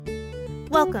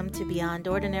Welcome to Beyond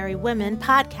Ordinary Women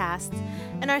podcasts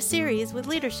and our series with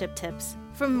leadership tips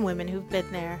from women who've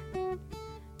been there.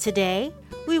 Today,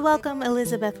 we welcome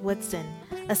Elizabeth Woodson,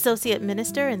 Associate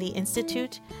Minister in the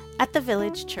Institute at the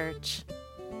Village Church.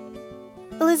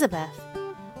 Elizabeth,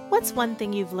 what's one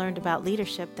thing you've learned about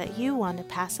leadership that you want to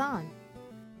pass on?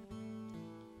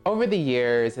 Over the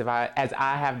years, as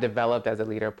I have developed as a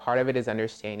leader, part of it is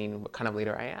understanding what kind of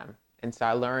leader I am. And so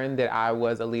I learned that I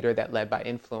was a leader that led by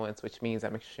influence, which means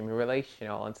I'm extremely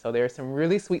relational. And so there are some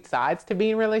really sweet sides to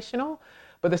being relational,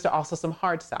 but there's also some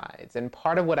hard sides. And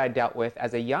part of what I dealt with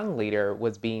as a young leader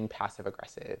was being passive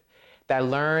aggressive. I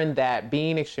learned that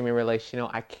being extremely relational,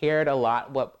 I cared a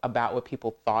lot about what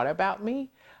people thought about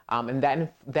me, and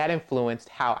that influenced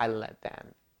how I led them.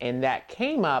 And that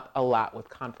came up a lot with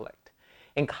conflict.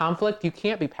 In conflict, you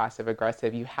can't be passive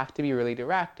aggressive. You have to be really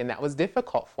direct. And that was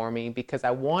difficult for me because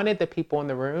I wanted the people in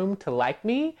the room to like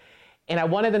me. And I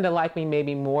wanted them to like me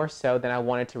maybe more so than I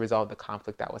wanted to resolve the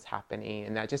conflict that was happening.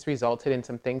 And that just resulted in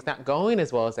some things not going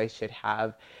as well as they should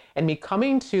have. And me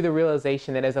coming to the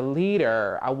realization that as a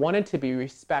leader, I wanted to be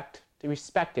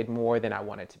respected more than I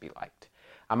wanted to be liked.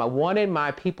 I wanted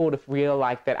my people to feel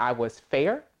like that I was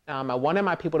fair. I wanted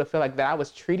my people to feel like that I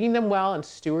was treating them well and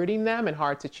stewarding them in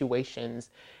hard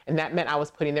situations. And that meant I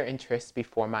was putting their interests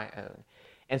before my own.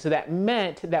 And so that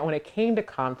meant that when it came to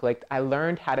conflict, I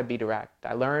learned how to be direct.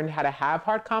 I learned how to have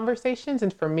hard conversations.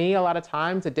 And for me, a lot of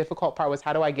times, the difficult part was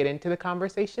how do I get into the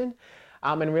conversation?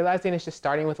 And realizing it's just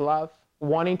starting with love,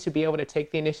 wanting to be able to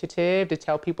take the initiative to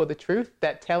tell people the truth,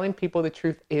 that telling people the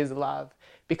truth is love,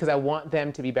 because I want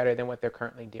them to be better than what they're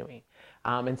currently doing.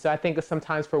 And so I think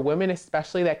sometimes for women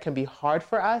especially, that can be hard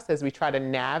for us as we try to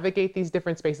navigate these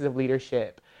different spaces of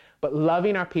leadership. But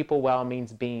loving our people well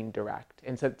means being direct.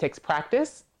 And so it takes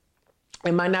practice.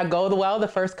 It might not go well the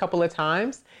first couple of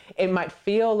times. It might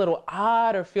feel a little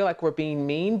odd or feel like we're being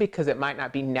mean because it might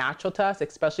not be natural to us,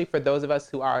 especially for those of us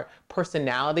who our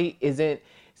personality isn't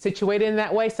situated in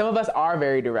that way. Some of us are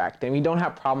very direct and we don't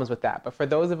have problems with that. But for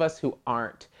those of us who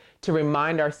aren't, to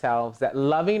remind ourselves that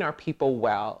loving our people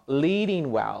well,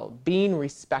 leading well, being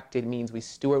respected means we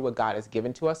steward what God has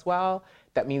given to us well.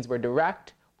 That means we're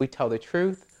direct, we tell the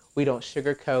truth, we don't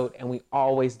sugarcoat, and we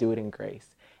always do it in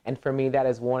grace. And for me, that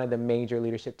is one of the major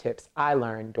leadership tips I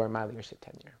learned during my leadership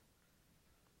tenure.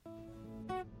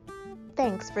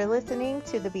 Thanks for listening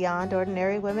to the Beyond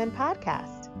Ordinary Women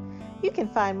podcast. You can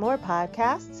find more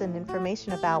podcasts and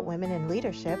information about women in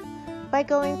leadership by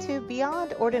going to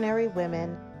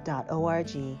beyondordinarywomen.org.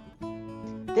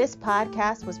 This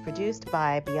podcast was produced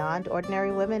by Beyond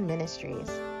Ordinary Women Ministries.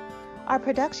 Our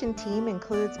production team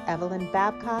includes Evelyn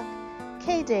Babcock,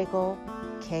 Kay Daigle,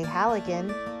 Kay Halligan,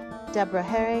 Deborah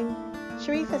Herring,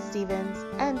 Sharifa Stevens,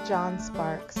 and John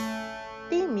Sparks.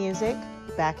 Theme music,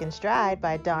 Back in Stride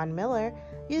by Don Miller,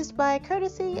 used by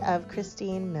courtesy of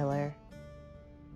Christine Miller.